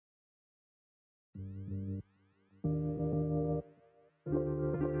What's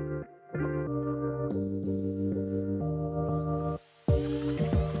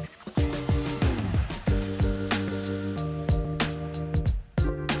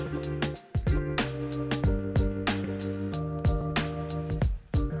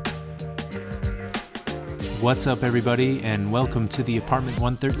up, everybody, and welcome to the Apartment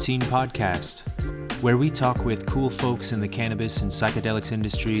 113 podcast, where we talk with cool folks in the cannabis and psychedelics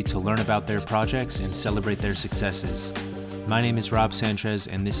industry to learn about their projects and celebrate their successes. My name is Rob Sanchez,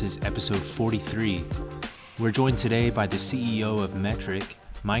 and this is episode 43. We're joined today by the CEO of Metrc,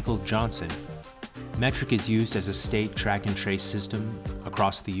 Michael Johnson. Metrc is used as a state track and trace system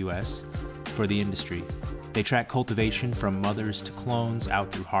across the U.S. for the industry. They track cultivation from mothers to clones,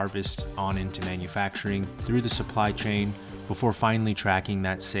 out through harvest, on into manufacturing, through the supply chain, before finally tracking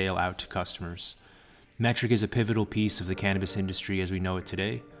that sale out to customers. Metrc is a pivotal piece of the cannabis industry as we know it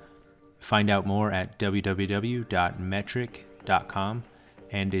today. Find out more at www.metrc.com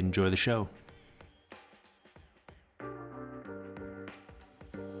and enjoy the show.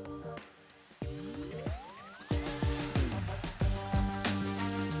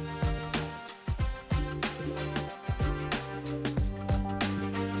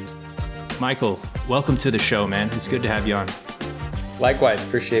 Michael, welcome to the show, man. It's good to have you on. Likewise,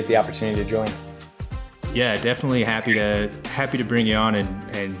 appreciate the opportunity to join. Yeah, definitely happy to bring you on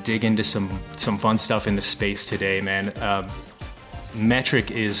and dig into some fun stuff in the space today, man.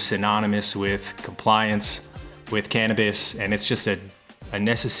 Metrc is synonymous with compliance, with cannabis, and it's just a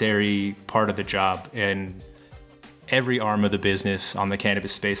necessary part of the job in every arm of the business on the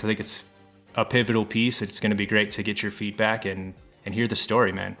cannabis space. I think it's a pivotal piece. It's going to be great to get your feedback and hear the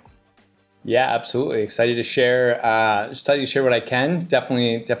story, man. Yeah, absolutely. Excited to share what I can.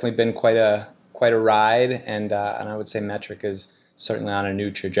 Definitely been quite a ride, and I would say Metrc is certainly on a new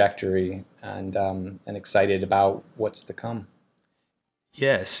trajectory, and excited about what's to come.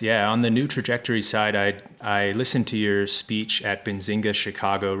 Yes, yeah. On the new trajectory side, I listened to your speech at Benzinga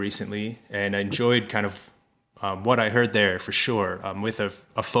Chicago recently, and I enjoyed kind of what I heard there for sure, with a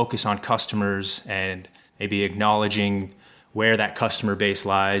focus on customers and maybe acknowledging where that customer base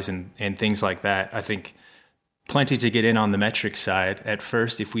lies and things like that. I think plenty to get in on the Metrc side. At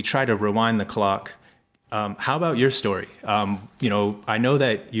first, if we try to rewind the clock, how about your story? I know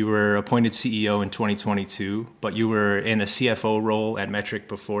that you were appointed CEO in 2022, but you were in a CFO role at Metrc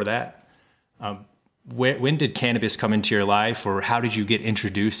before that. When did cannabis come into your life, or how did you get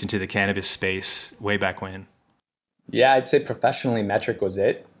introduced into the cannabis space way back when? Yeah, I'd say professionally, Metrc was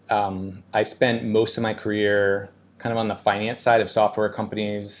it. I spent most of my career kind of on the finance side of software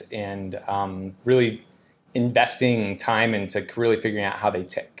companies, and really investing time into really figuring out how they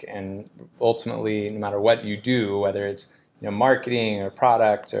tick. And ultimately, no matter what you do, whether it's marketing or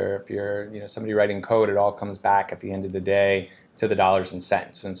product, or if you're somebody writing code, it all comes back at the end of the day to the dollars and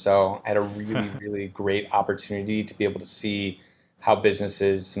cents. And so I had a really, really great opportunity to be able to see how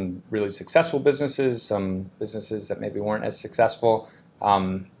businesses, some really successful businesses, some businesses that maybe weren't as successful,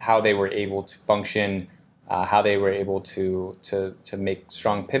 how they were able to function, how they were able to make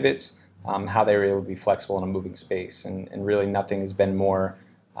strong pivots, how they were able to be flexible in a moving space. And really nothing has been more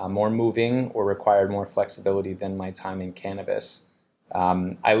moving or required more flexibility than my time in cannabis.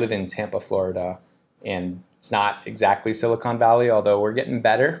 I live in Tampa, Florida, and it's not exactly Silicon Valley, although we're getting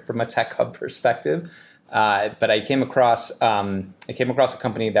better from a tech hub perspective. But I came across a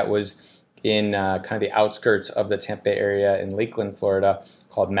company that was in kind of the outskirts of the Tampa Bay area in Lakeland, Florida,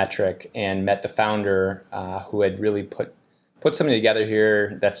 called Metrc, and met the founder who had really put something together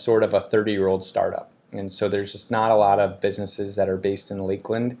here that's sort of a 30-year-old startup. And so there's just not a lot of businesses that are based in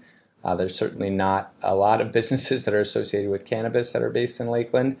Lakeland. There's certainly not a lot of businesses that are associated with cannabis that are based in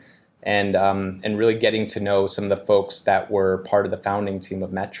Lakeland. And really getting to know some of the folks that were part of the founding team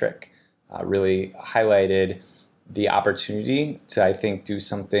of Metrc really highlighted the opportunity to, I think, do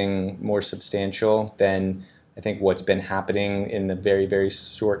something more substantial than I think what's been happening in the very, very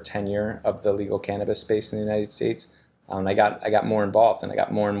short tenure of the legal cannabis space in the United States. I got more involved, and I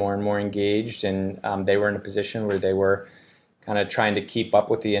got more and more engaged, and they were in a position where they were kind of trying to keep up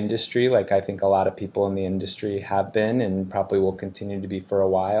with the industry, like I think a lot of people in the industry have been and probably will continue to be for a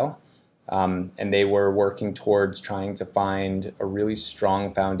while. And they were working towards trying to find a really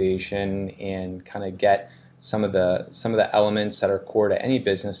strong foundation and kind of get some of the elements that are core to any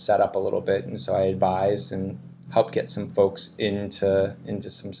business set up a little bit. And so I advised and helped get some folks into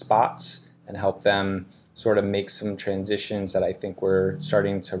some spots and help them sort of make some transitions that I think we're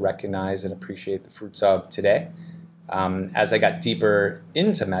starting to recognize and appreciate the fruits of today. As I got deeper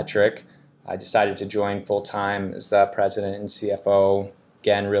into Metrc, I decided to join full-time as the president and CFO,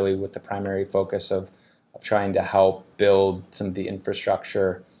 again, really with the primary focus of of trying to help build some of the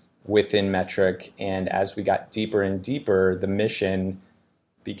infrastructure within Metrc. And as we got deeper and deeper, the mission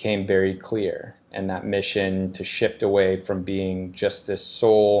became very clear. And that mission to shift away from being just this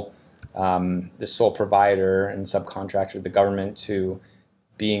sole provider and subcontractor to the government to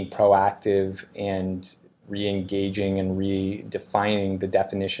being proactive and re-engaging and redefining the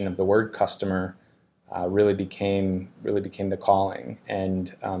definition of the word customer really became the calling.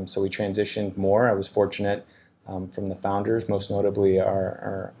 And so we transitioned more. I was fortunate from the founders, most notably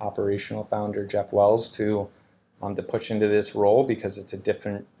our operational founder, Jeff Wells, to push into this role because it's a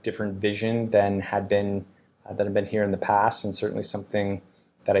different vision than had been here in the past, and certainly something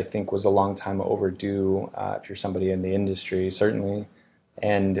that I think was a long time overdue if you're somebody in the industry, certainly.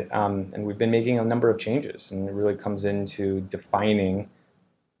 And we've been making a number of changes, and it really comes into defining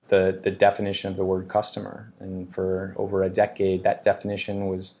the definition of the word customer. And for over a decade, that definition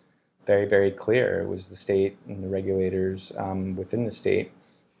was very, very clear. It was the state and the regulators within the state.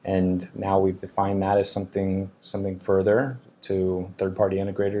 And now we've defined that as something further to third-party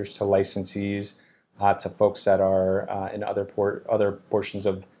integrators, to licensees, to folks that are in other portions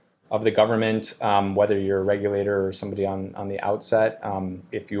of the government, whether you're a regulator or somebody on the outset.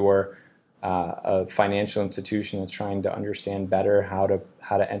 If you're a financial institution that's trying to understand better how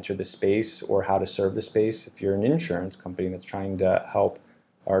to enter the space or how to serve the space, if you're an insurance company that's trying to help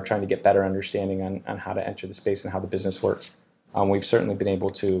or trying to get better understanding on how to enter the space and how the business works. We've certainly been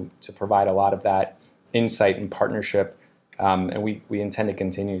able to provide a lot of that insight and partnership, and we intend to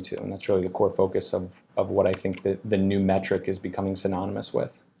continue to. And that's really the core focus of what I think the new Metrc is becoming synonymous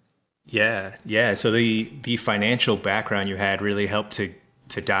with. Yeah. So the financial background you had really helped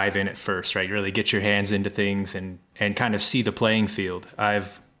to dive in at first, right? You really get your hands into things and kind of see the playing field.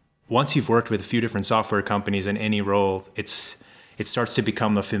 Once you've worked with a few different software companies in any role, it starts to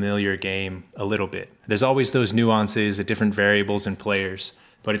become a familiar game a little bit. There's always those nuances, the different variables and players,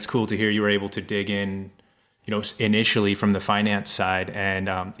 but it's cool to hear you were able to dig in, initially from the finance side and,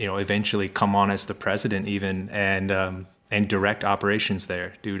 eventually come on as the president even and direct operations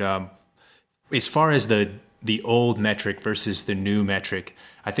there. Dude, as far as the old Metrc versus the new Metrc,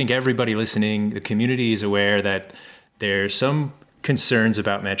 I think everybody listening, the community is aware that there's some concerns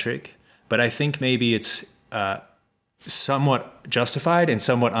about Metrc, but I think maybe it's somewhat justified and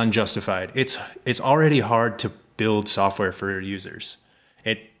somewhat unjustified. It's already hard to build software for users.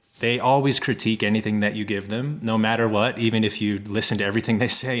 They always critique anything that you give them, no matter what, even if you listen to everything they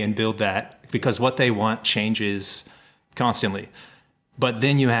say and build that, because what they want changes constantly. But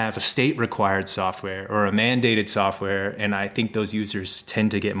then you have a state-required software or a mandated software, and I think those users tend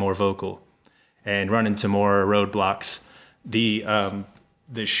to get more vocal and run into more roadblocks.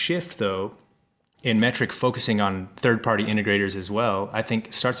 The shift, though, in Metrc focusing on third-party integrators as well, I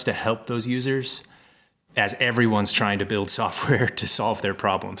think starts to help those users as everyone's trying to build software to solve their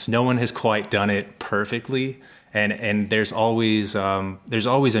problems. No one has quite done it perfectly, and there's always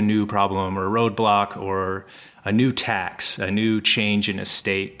a new problem or a roadblock or a new tax, a new change in a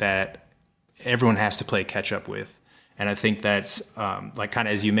state that everyone has to play catch up with. And I think that's like kind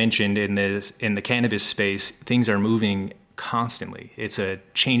of as you mentioned in the cannabis space, things are moving constantly. It's a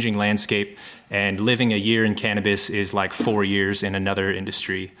changing landscape, and living a year in cannabis is like 4 years in another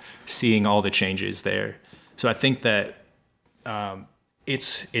industry, seeing all the changes there. So I think that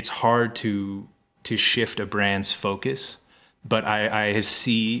it's hard to shift a brand's focus, but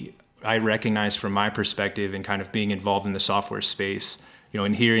I recognize from my perspective and kind of being involved in the software space,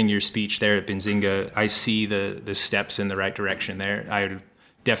 and hearing your speech there at Benzinga, I see the steps in the right direction there. I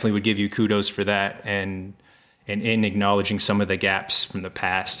definitely would give you kudos for that and in acknowledging some of the gaps from the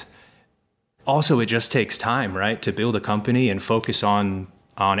past. Also, it just takes time, right, to build a company and focus on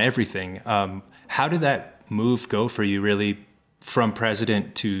everything. How did that move go for you, really, from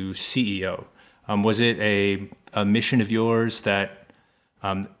president to CEO? Was it a mission of yours that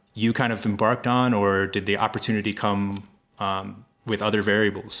you kind of embarked on, or did the opportunity come with other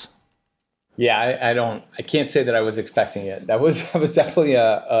variables? Yeah, I can't say that I was expecting it. That was definitely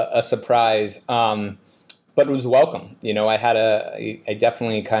a surprise. But it was welcome. I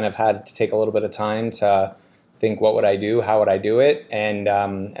definitely kind of had to take a little bit of time to think, what would I do? How would I do it? And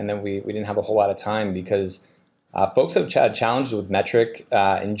then we didn't have a whole lot of time because folks have had challenges with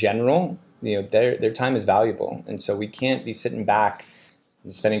Metrc in general. Their time is valuable, and so we can't be sitting back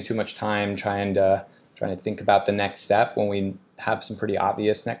and spending too much time trying to think about the next step when we have some pretty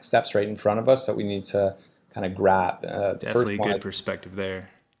obvious next steps right in front of us that we need to kind of grab. Definitely a good perspective there.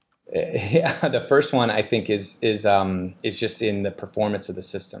 Yeah, the first one I think is just in the performance of the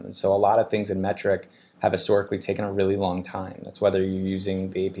system, and so a lot of things in Metrc have historically taken a really long time. That's whether you're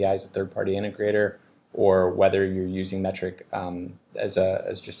using the APIs of third-party integrator or whether you're using Metrc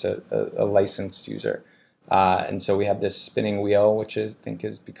as just a licensed user. And so we have this spinning wheel, which I think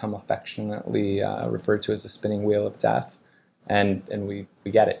has become affectionately referred to as the spinning wheel of death, and we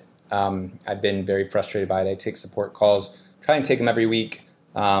get it. I've been very frustrated by it. I take support calls, try and take them every week.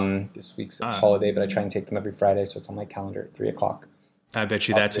 This week's a holiday, but I try and take them every Friday, so it's on my calendar at 3:00. I bet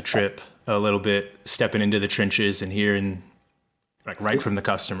you that's a trip, a little bit stepping into the trenches and hearing like right from the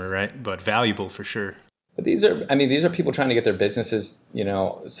customer, right? But valuable for sure. But these are people trying to get their businesses,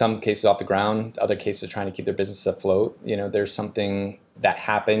 some cases off the ground, other cases trying to keep their businesses afloat. There's something that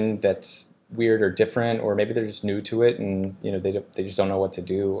happened that's weird or different, or maybe they're just new to it and, they just don't know what to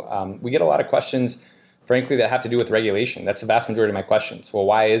do. We get a lot of questions, frankly, that have to do with regulation. That's the vast majority of my questions. Well,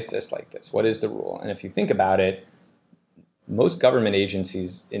 why is this like this? What is the rule? And if you think about it, most government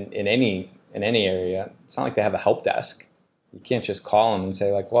agencies in any area, it's not like they have a help desk. You can't just call them and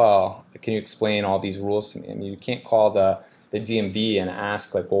say like, well, can you explain all these rules to me? I mean, you can't call the DMV and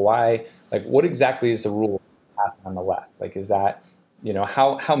ask like, well, why, like, what exactly is the rule on the left? Like, is that,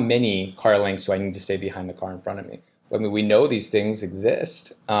 how many car lengths do I need to stay behind the car in front of me? I mean, we know these things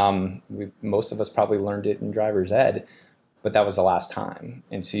exist. Most of us probably learned it in driver's ed, but that was the last time.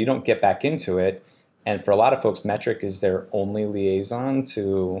 And so you don't get back into it. And for a lot of folks, Metrc is their only liaison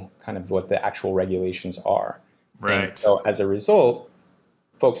to kind of what the actual regulations are. Right. And so as a result,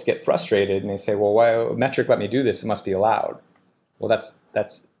 folks get frustrated and they say, well, why Metrc let me do this? It must be allowed. Well,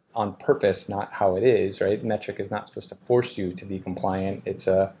 that's on purpose, not how it is, right? Metrc is not supposed to force you to be compliant. It's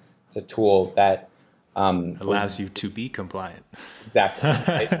a tool that allows you to be compliant. Exactly.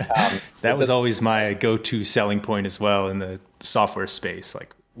 Right? That was always my go-to selling point as well in the software space.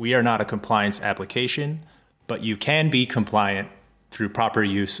 Like, we are not a compliance application, but you can be compliant through proper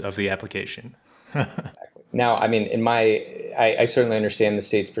use of the application. Exactly. Now, I mean, I certainly understand the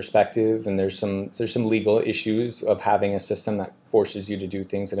state's perspective, and there's some legal issues of having a system that forces you to do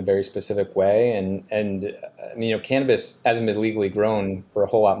things in a very specific way. And I mean, cannabis hasn't been legally grown for a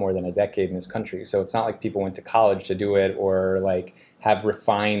whole lot more than a decade in this country. So it's not like people went to college to do it or like have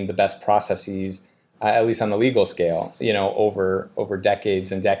refined the best processes, at least on the legal scale, over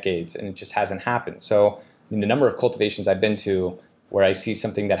decades and decades, and it just hasn't happened. So I mean, the number of cultivations I've been to where I see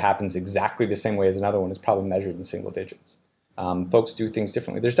something that happens exactly the same way as another one is probably measured in single digits. Folks do things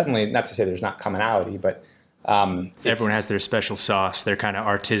differently. There's definitely, not to say there's not commonality, but everyone has their special sauce, their kind of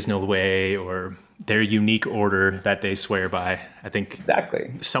artisanal way, or their unique order that they swear by. I think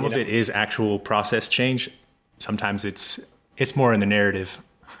exactly some of it is actual process change. Sometimes it's more in the narrative.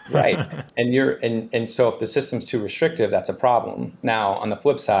 Right. And so if the system's too restrictive, that's a problem. Now, on the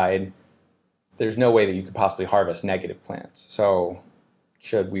flip side, there's no way that you could possibly harvest negative plants. So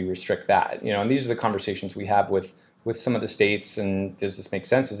should we restrict that? And these are the conversations we have with some of the states. And does this make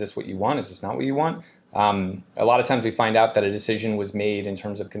sense? Is this what you want? Is this not what you want? A lot of times we find out that a decision was made in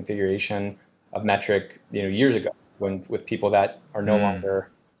terms of configuration of Metrc, years ago with people that are no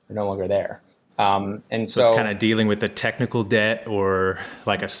longer there. And so it's kind of dealing with a technical debt or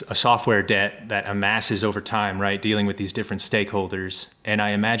like a software debt that amasses over time, right? Dealing with these different stakeholders. And I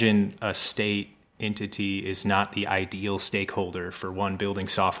imagine a state entity is not the ideal stakeholder for one building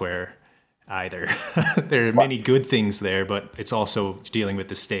software either. There are many good things there, but it's also dealing with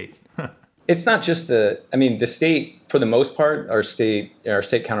the state. It's not just the state, for the most part, our state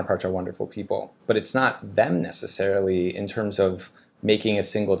counterparts are wonderful people, but it's not them necessarily in terms of making a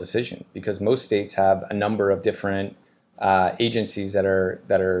single decision, because most states have a number of different agencies that are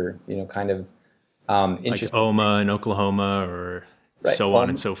kind of like OMA in Oklahoma or right. So on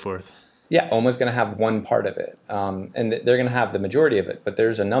and so forth. Yeah, OMA's going to have one part of it, and they're going to have the majority of it. But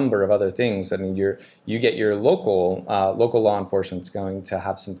there's a number of other things. I mean, you get your local law enforcement's going to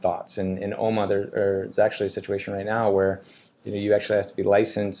have some thoughts. And in OMA, there's actually a situation right now where you actually have to be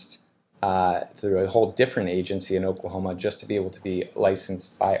licensed through a whole different agency in Oklahoma just to be able to be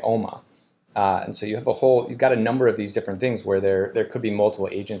licensed by OMA. And so you've got a number of these different things where there could be multiple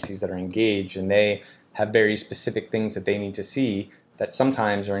agencies that are engaged, and they have very specific things that they need to see that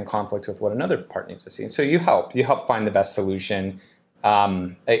sometimes are in conflict with what another part needs to see. And so you help find the best solution.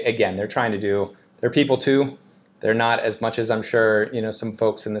 Again, they're people too. They're not as much as I'm sure, some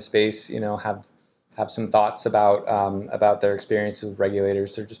folks in the space, have some thoughts about their experiences with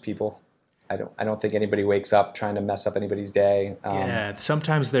regulators. They're just people. I don't think anybody wakes up trying to mess up anybody's day. Yeah,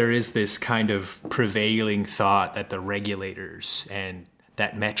 sometimes there is this kind of prevailing thought that the regulators and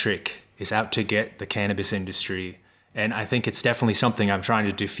that Metrc is out to get the cannabis industry. And I think it's definitely something I'm trying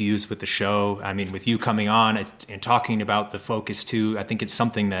to diffuse with the show. I mean, with you coming on and talking about the focus too, I think it's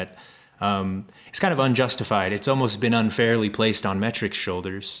something that it's kind of unjustified. It's almost been unfairly placed on Metrc's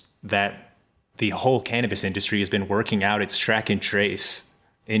shoulders that the whole cannabis industry has been working out its track and trace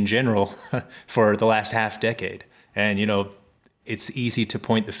in general for the last half decade. And, it's easy to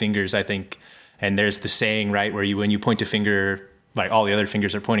point the fingers, I think. And there's the saying, right, where when you point a finger, like all the other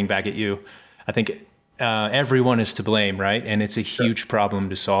fingers are pointing back at you. I think everyone is to blame, right? And it's a huge problem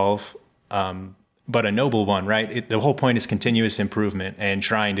to solve, but a noble one, right? The whole point is continuous improvement and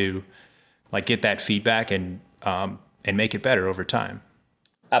trying to like get that feedback and make it better over time.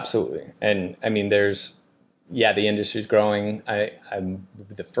 Absolutely. And I mean, the industry's growing. I'm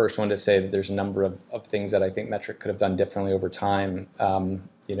the first one to say that there's a number of things that I think Metrc could have done differently over time.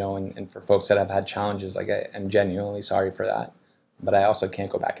 And for folks that have had challenges, like I'm genuinely sorry for that. But I also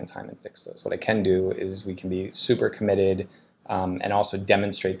can't go back in time and fix those. What I can do is we can be super committed and also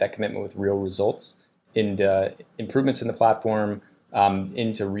demonstrate that commitment with real results into improvements in the platform,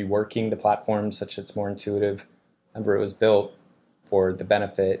 into reworking the platform such that it's more intuitive. Remember, it was built for the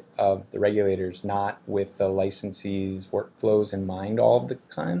benefit of the regulators, not with the licensees' workflows in mind all of the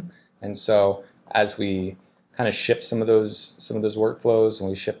time. And so as we kind of shift some of those workflows and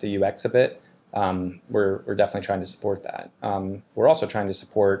we shift the UX a bit, we're definitely trying to support that. We're also trying to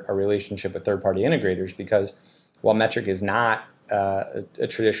support our relationship with third-party integrators because while Metrc is not a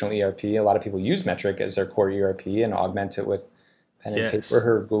traditional ERP, a lot of people use Metrc as their core ERP and augment it with pen and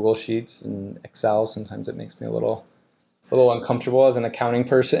paper or Google Sheets and Excel. Sometimes it makes me a little uncomfortable as an accounting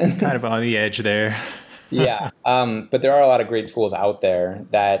person. Kind of on the edge there. Yeah. But there are a lot of great tools out there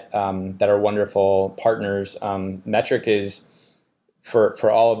that are wonderful partners. Metrc is, for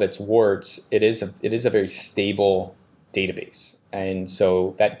all of its warts, it is a very stable database. And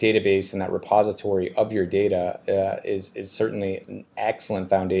so that database and that repository of your data is certainly an excellent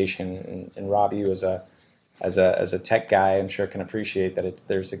foundation. And Rob, you as a tech guy, I'm sure can appreciate that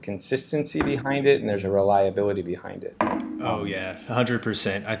there's a consistency behind it and there's a reliability behind it. Oh yeah,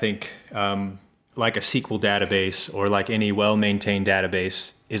 100%. I think like a SQL database or like any well-maintained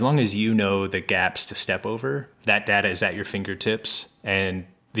database, as long as you know the gaps to step over, that data is at your fingertips and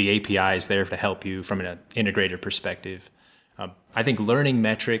the API is there to help you from an integrator perspective. I think learning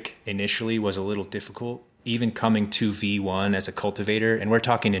Metrc initially was a little difficult, even coming to V1 as a cultivator, and we're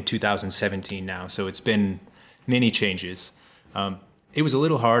talking in 2017 now, so it's been many changes. It was a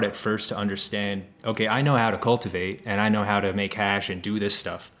little hard at first to understand, okay, I know how to cultivate and I know how to make hash and do this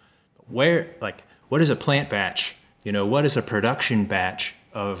stuff. What is a plant batch? What is a production batch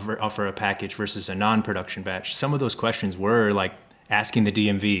for a package versus a non-production batch? Some of those questions were like asking the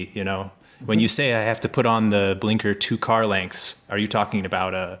DMV, When you say I have to put on the blinker 2 car lengths, are you talking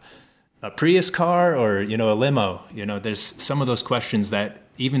about a Prius car or, a limo? There's some of those questions that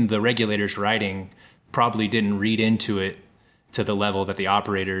even the regulators writing probably didn't read into it to the level that the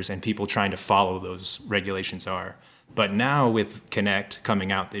operators and people trying to follow those regulations are. But now with Connect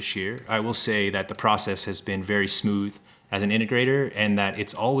coming out this year, I will say that the process has been very smooth as an integrator and that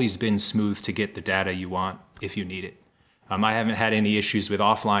it's always been smooth to get the data you want if you need it. I haven't had any issues with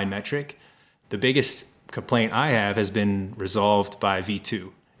offline Metrc. The biggest complaint I have has been resolved by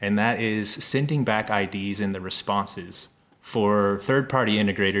V2, and that is sending back IDs in the responses. For third-party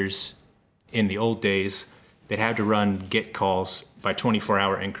integrators in the old days, they'd have to run GET calls by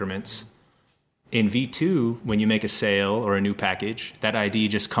 24-hour increments. In V2, when you make a sale or a new package, that ID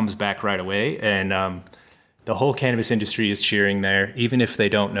just comes back right away, and the whole cannabis industry is cheering there, even if they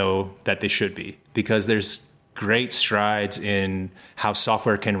don't know that they should be, because there's great strides in how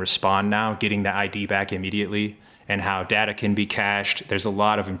software can respond now, getting the ID back immediately, and how data can be cached. There's a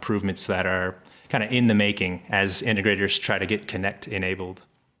lot of improvements that are kind of in the making as integrators try to get Connect enabled.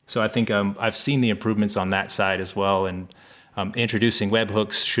 So I think I've seen the improvements on that side as well, and introducing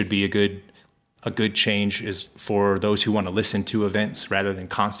webhooks should be a good change is for those who want to listen to events rather than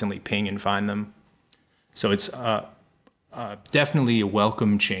constantly ping and find them. So it's definitely a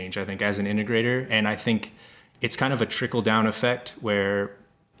welcome change, I think, as an integrator, and I think it's kind of a trickle-down effect where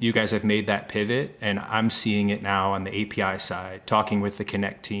you guys have made that pivot, and I'm seeing it now on the API side, talking with the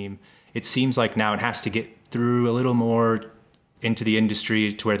Connect team. It seems like now it has to get through a little more into the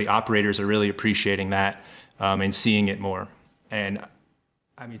industry to where the operators are really appreciating that and seeing it more. And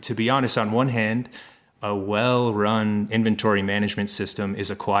I mean, to be honest, on one hand, a well-run inventory management system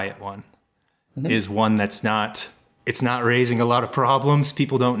is a quiet one, is one that's it's not raising a lot of problems.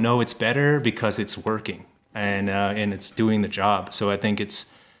 People don't know it's better because it's working. And it's doing the job. So I think it's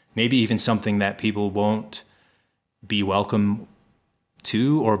maybe even something that people won't be welcome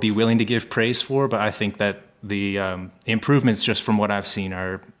to or be willing to give praise for. But I think that the improvements, just from what I've seen,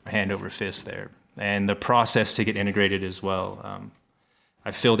 are hand over fist there. And the process to get integrated as well.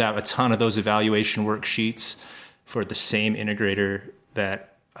 I filled out a ton of those evaluation worksheets for the same integrator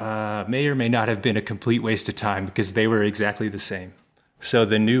that May or may not have been a complete waste of time because they were exactly the same. So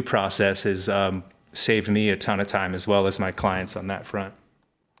the new process has saved me a ton of time as well as my clients on that front.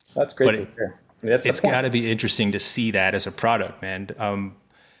 That's great But to hear. I mean, that's the it's point. got to be interesting to see that as a product, man.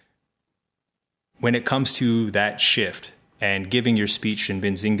 When it comes to that shift and giving your speech in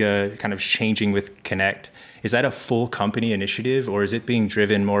Benzinga, kind of changing with Connect, is that a full company initiative or is it being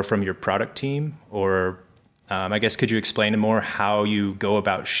driven more from your product team? Or I guess, could you explain more how you go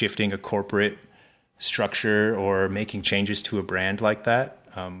about shifting a corporate structure or making changes to a brand like that?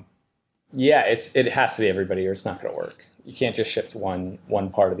 Yeah, it has to be everybody or it's not going to work. You can't just shift one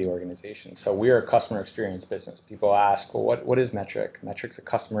part of the organization. So we are a customer experience business. People ask, well, what is Metrc? Metric's a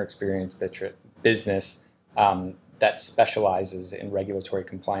customer experience business that specializes in regulatory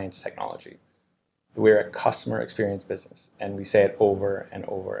compliance technology. We're a customer experience business, and we say it over and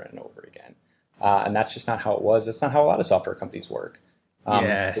over and over again. And that's just not how it was. That's not how a lot of software companies work.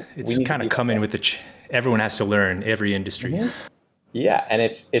 It's kind of coming with everyone has to learn, every industry. Mm-hmm. Yeah, and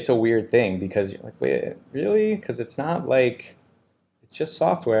it's a weird thing because you're like, wait, really? Because it's not like it's just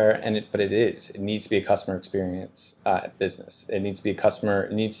software, but it is. It needs to be a customer experience business. It needs to be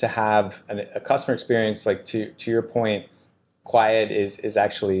it needs to have a customer experience. Like to your point, quiet is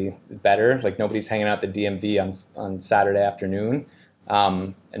actually better. Like nobody's hanging out at the DMV on Saturday afternoon,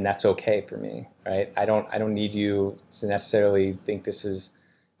 and that's okay for me, right? I don't need you to necessarily think this is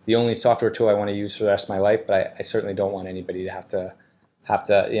the only software tool I want to use for the rest of my life, but I certainly don't want anybody to have to have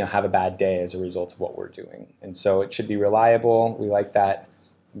a bad day as a result of what we're doing. And so it should be reliable. We like that.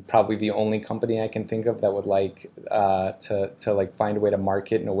 Probably the only company I can think of that would like to like find a way to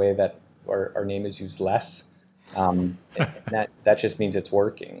market in a way that our name is used less. And that just means it's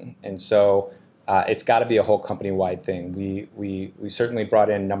working. And so it's got to be a whole company-wide thing. We certainly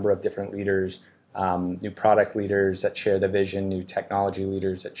brought in a number of different leaders. New product leaders that share the vision, new technology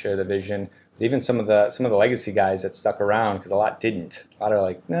leaders that share the vision, but even some of the legacy guys that stuck around because a lot didn't. A lot are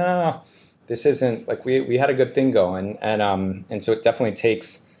like, no, this isn't like we had a good thing going, and so it definitely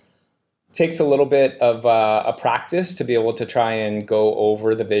takes a little bit of a practice to be able to try and go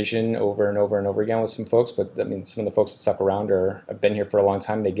over the vision over and over and over again with some folks. But I mean, some of the folks that stuck around have been here for a long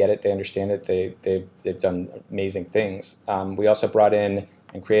time. They get it, they understand it, they've done amazing things. We also brought in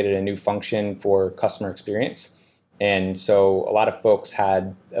and created a new function for customer experience. And so a lot of folks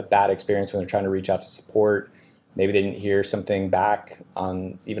had a bad experience when they're trying to reach out to support. Maybe they didn't hear something back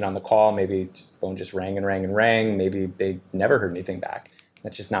even on the call. Maybe the phone just rang and rang and rang. Maybe they never heard anything back.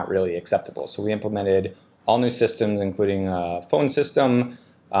 That's just not really acceptable. So we implemented all new systems, including a phone system.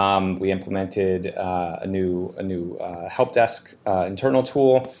 We implemented a new help desk internal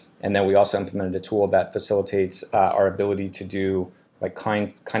tool. And then we also implemented a tool that facilitates our ability to do like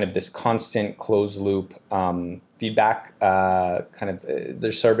kind of this constant closed loop feedback.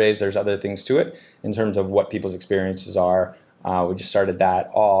 There's surveys, there's other things to it in terms of what people's experiences are. We just started that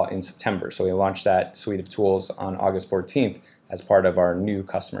all in September. So we launched that suite of tools on August 14th as part of our new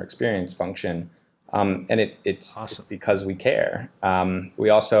customer experience function. And it's awesome. It's because we care. We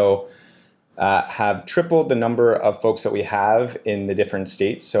also have tripled the number of folks that we have in the different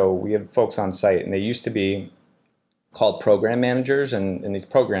states. So we have folks on site, and they used to be called program managers, and these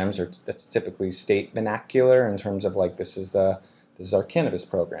programs that's typically state vernacular in terms of like this is our cannabis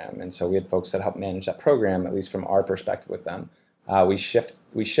program, and so we had folks that help manage that program, at least from our perspective with them. We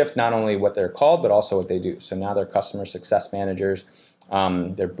shift not only what they're called but also what they do. So now they're customer success managers.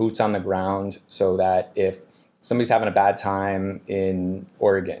 They're boots on the ground, so that if somebody's having a bad time in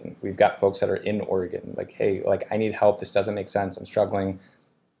Oregon, we've got folks that are in Oregon, like, hey, like I need help. This doesn't make sense. I'm struggling.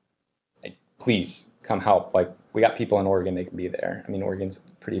 Please come help. Like we got people in Oregon, they can be there. I mean, Oregon's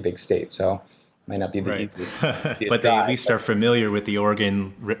a pretty big state, so it might not be the easiest. But they at least are familiar with the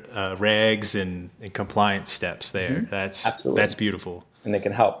Oregon regs and compliance steps there. Mm-hmm. That's beautiful. And they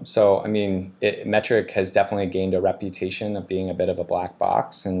can help. So, I mean, Metrc has definitely gained a reputation of being a bit of a black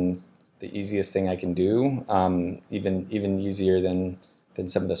box, and the easiest thing I can do, even easier than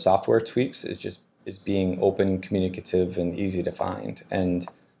some of the software tweaks, is being open, communicative, and easy to find. And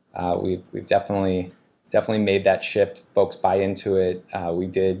we've definitely made that shift. Folks buy into it. We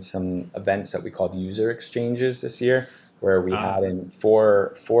did some events that we called user exchanges this year, where we had in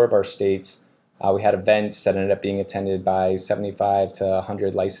four of our states. We had events that ended up being attended by 75 to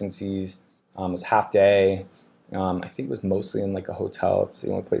 100 licensees. It was half day. I think it was mostly in like a hotel. It's the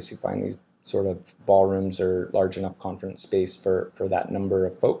only place you find these sort of ballrooms or large enough conference space for that number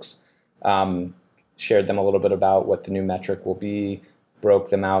of folks. Shared them a little bit about what the new Metrc will be. Broke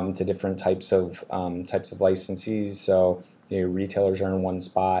them out into different types of licensees. So retailers are in one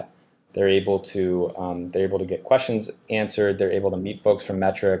spot. they're able to get questions answered. They're able to meet folks from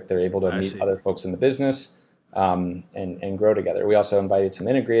Metrc. They're able to I meet see. other folks in the business, and grow together. We also invited some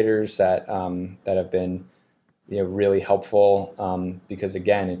integrators that have been really helpful, because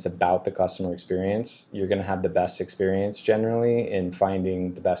again, it's about the customer experience. You're going to have the best experience generally in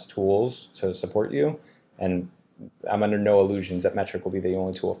finding the best tools to support you. And I'm under no illusions that Metrc will be the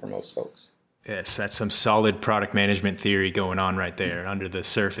only tool for most folks. Yes, that's some solid product management theory going on right there under the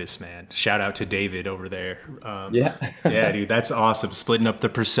surface, man. Shout out to David over there. Yeah. Yeah, dude, that's awesome. Splitting up the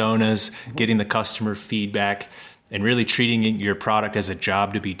personas, getting the customer feedback, and really treating your product as a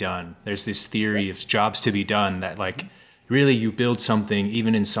job to be done. There's this theory of jobs to be done that like really you build something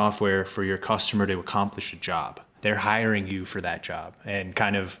even in software for your customer to accomplish a job. They're hiring you for that job, and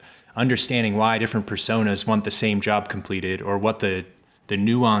kind of understanding why different personas want the same job completed or what the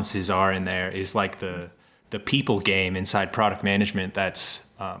nuances are in there is like the people game inside product management that's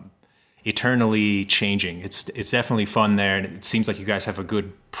eternally changing. It's definitely fun there, and it seems like you guys have a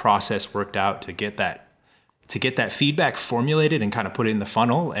good process worked out to get that feedback formulated and kind of put it in the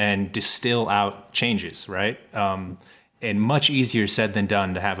funnel and distill out changes, right? And much easier said than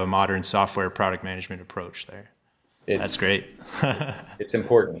done to have a modern software product management approach there. That's great. It's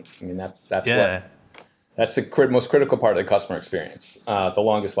important. I mean, that's yeah. That's the most critical part of the customer experience, the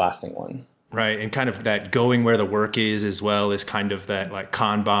longest lasting one. Right. And kind of that going where the work is, as well as kind of that like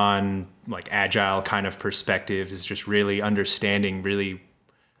Kanban, like agile kind of perspective, is just really understanding really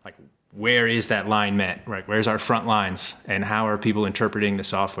like where is that line met, right? Where's our front lines and how are people interpreting the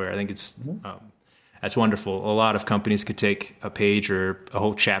software? I think it's, that's wonderful. A lot of companies could take a page or a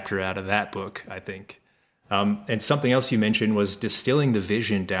whole chapter out of that book, I think. And something else you mentioned was distilling the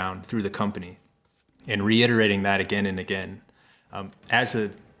vision down through the company and reiterating that again and again. As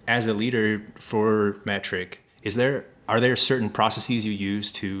a leader for Metrc, are there certain processes you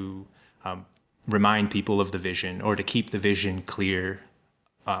use to remind people of the vision or to keep the vision clear?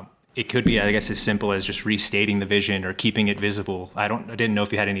 It could be, I guess, as simple as just restating the vision or keeping it visible. I didn't know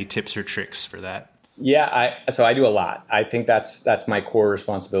if you had any tips or tricks for that. Yeah, so I do a lot. I think that's my core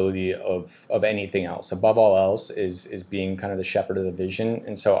responsibility of anything else. Above all else is being kind of the shepherd of the vision.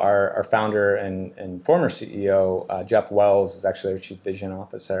 And so our founder and former CEO, Jeff Wells, is actually our chief vision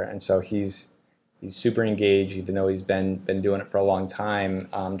officer. And so he's super engaged, even though he's been doing it for a long time,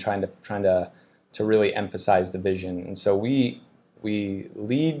 trying to really emphasize the vision. And so we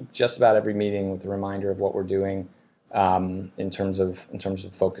lead just about every meeting with a reminder of what we're doing, in terms of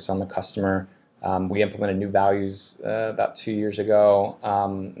focus on the customer. We implemented new values about 2 years ago.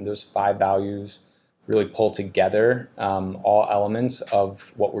 Those 5 values really pull together all elements of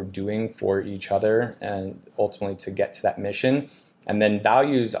what we're doing for each other and ultimately to get to that mission. And then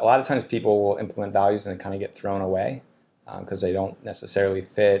values, a lot of times people will implement values and they kind of get thrown away because they don't necessarily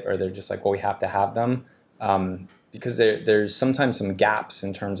fit, or they're just like, well, we have to have them. Because there's sometimes some gaps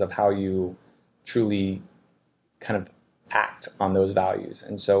in terms of how you truly kind of act on those values.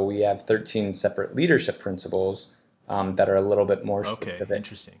 And so we have 13 separate leadership principles that are a little bit more specific.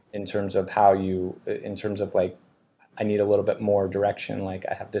 Interesting. In terms of like, I need a little bit more direction. Like,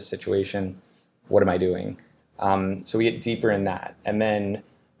 I have this situation, what am I doing? So we get deeper in that. And then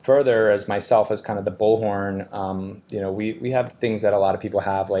further, as myself as kind of the bullhorn, we have things that a lot of people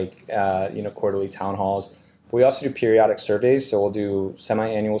have, like, quarterly town halls. We also do periodic surveys. So we'll do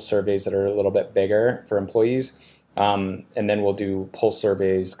semi-annual surveys that are a little bit bigger for employees. And then we'll do pulse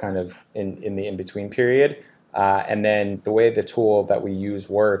surveys kind of in the in-between period. And then the way the tool that we use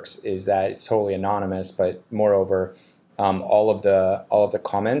works is that it's totally anonymous, but moreover, all of the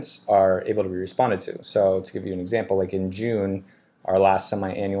comments are able to be responded to. So to give you an example, like in June, our last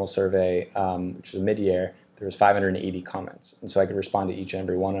semi-annual survey, which is mid-year, there was 580 comments. And so I could respond to each and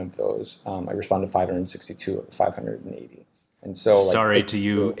every one of those. I responded to 562 of the 580. And so sorry to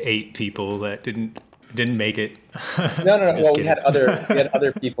you 8 people that didn't make it. No. Well, we had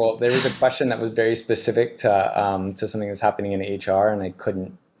other people. There was a question that was very specific to something that was happening in HR, and I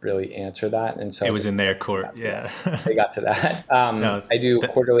couldn't really answer that. And so it was in their court. Yeah. They got to that. No, I do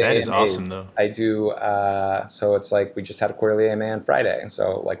quarterly AMAs. That is awesome, though. I do. So it's like we just had a quarterly AMA on Friday.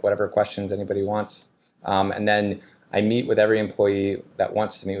 So like whatever questions anybody wants. And then I meet with every employee that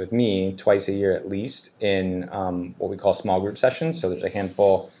wants to meet with me twice a year at least in what we call small group sessions. So there's a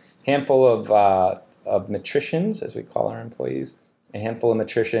handful of metricians, as we call our employees, a handful of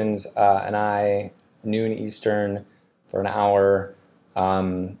metricians, and I, noon Eastern, for an hour.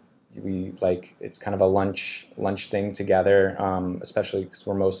 It's kind of a lunch thing together, especially because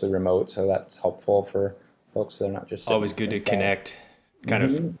we're mostly remote, so that's helpful for folks that are not just always good to connect, kind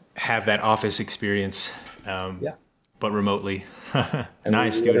of have that office experience. Yeah. but remotely. And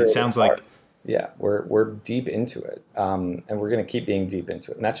Nice, dude. It sounds like yeah, we're deep into it, and we're gonna keep being deep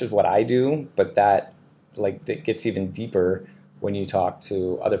into it. And that's just what I do, but that gets even deeper when you talk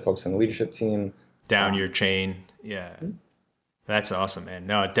to other folks on the leadership team. down your chain. Yeah, that's awesome, man.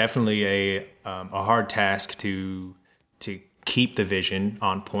 No, definitely a hard task to keep the vision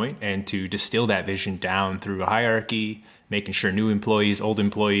on point and to distill that vision down through a hierarchy, making sure new employees, old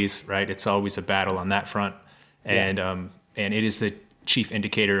employees, right? It's always a battle on that front, and it is the chief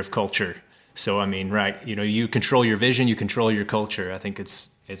indicator of culture. So I mean, right? You know, you control your vision, you control your culture. I think it's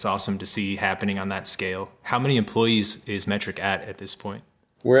awesome to see happening on that scale. How many employees is Metrc at this point?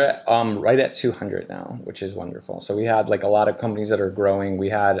 We're at, right at 200 now, which is wonderful. So we had like a lot of companies that are growing. We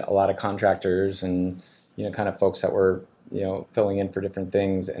had a lot of contractors and, you know, kind of folks that were, you know, filling in for different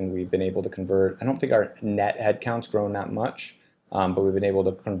things. And we've been able to convert. I don't think our net headcount's grown that much, but we've been able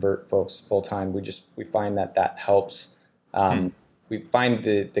to convert folks full time. We find that helps. We find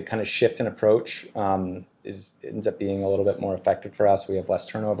the kind of shift in approach ends up being a little bit more effective for us. We have less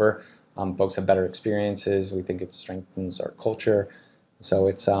turnover. Folks have better experiences. We think it strengthens our culture. So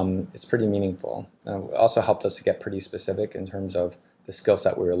it's pretty meaningful. It also helped us to get pretty specific in terms of the skill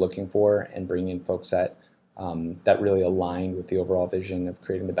set we were looking for and bring in folks that really aligned with the overall vision of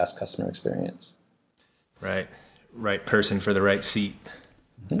creating the best customer experience. Right person for the right seat.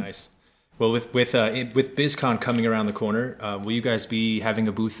 Mm-hmm. Nice. Well, with BizCon coming around the corner, will you guys be having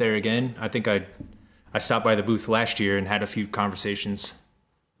a booth there again? I think I stopped by the booth last year and had a few conversations.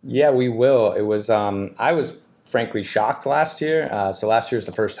 Yeah, we will. It was I was frankly shocked last year. So last year was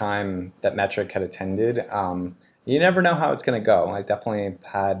the first time that Metrc had attended. You never know how it's going to go. I definitely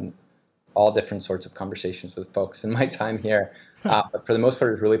had all different sorts of conversations with folks in my time here. But for the most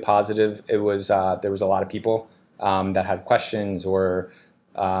part, it was really positive. It was there was a lot of people that had questions or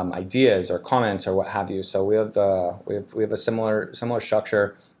ideas or comments or what have you. So we have a similar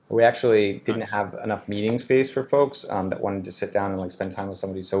structure. We actually didn't have enough meeting space for folks that wanted to sit down and like spend time with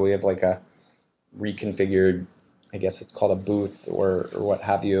somebody. So we have like a reconfigured, I guess it's called a booth or what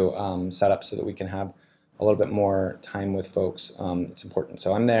have you, set up so that we can have a little bit more time with folks. It's important.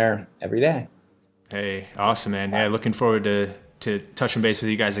 So I'm there every day. Hey, awesome, man. Yeah, looking forward to touching base with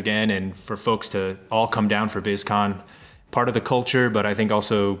you guys again and for folks to all come down for BizCon. Part of the culture, but I think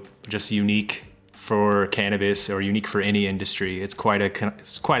also just unique for cannabis or unique for any industry. It's quite a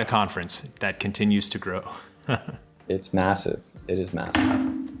conference that continues to grow. It's massive. It is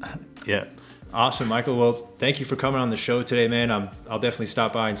massive. Yeah. Awesome, Michael. Well, thank you for coming on the show today, man. I'll definitely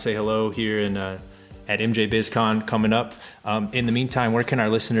stop by and say hello here at MJ BizCon coming up. In the meantime, where can our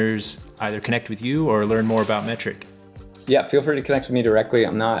listeners either connect with you or learn more about Metrc? Yeah, feel free to connect with me directly.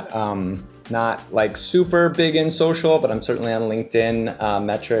 I'm not like super big in social, but I'm certainly on LinkedIn.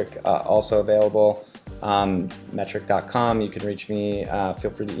 Metrc also available. Metrc.com. You can reach me.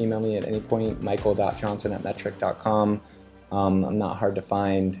 Feel free to email me at any point. michael.johnson@metrc.com. I'm not hard to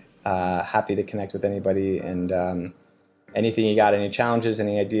find. Happy to connect with anybody, and anything you got, any challenges,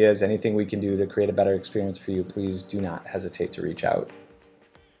 any ideas, anything we can do to create a better experience for you, please do not hesitate to reach out.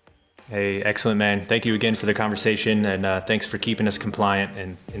 Hey, excellent, man. Thank you again for the conversation, and thanks for keeping us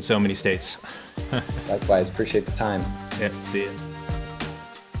compliant in so many states. Likewise, appreciate the time. Yeah, see you.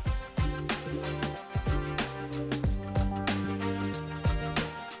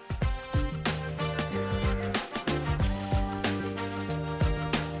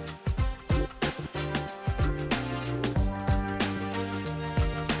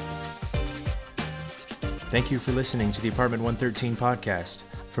 Thank you for listening to the Apartment 113 podcast.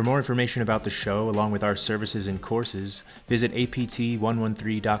 For more information about the show, along with our services and courses, visit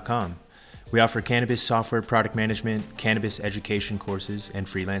apt113.com. We offer cannabis software product management, cannabis education courses, and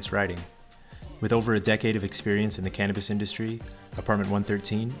freelance writing. With over a decade of experience in the cannabis industry, Apartment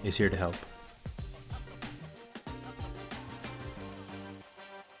 113 is here to help.